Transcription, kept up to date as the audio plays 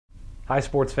Hi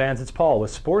sports fans, it's Paul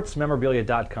with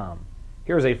SportsMemorabilia.com.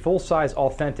 Here's a full-size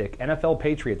authentic NFL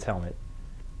Patriots helmet,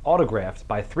 autographed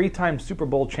by three-time Super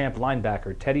Bowl champ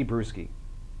linebacker Tedy Bruschi.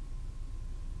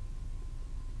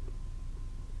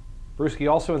 Bruschi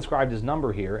also inscribed his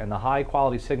number here, and the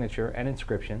high-quality signature and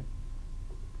inscription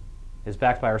is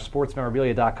backed by our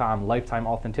SportsMemorabilia.com lifetime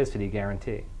authenticity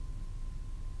guarantee.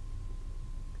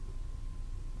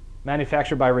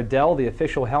 Manufactured by Riddell, the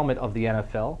official helmet of the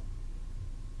NFL.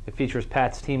 It features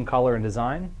Pat's team color and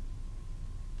design,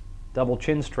 double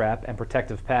chin strap, and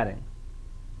protective padding.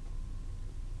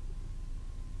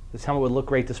 This helmet would look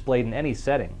great displayed in any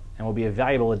setting and will be a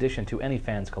valuable addition to any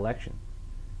fan's collection.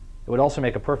 It would also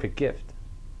make a perfect gift.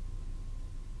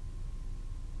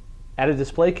 Add a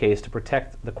display case to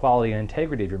protect the quality and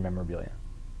integrity of your memorabilia.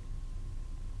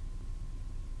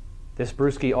 This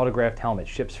Bruschi autographed helmet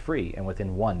ships free and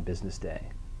within one business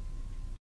day.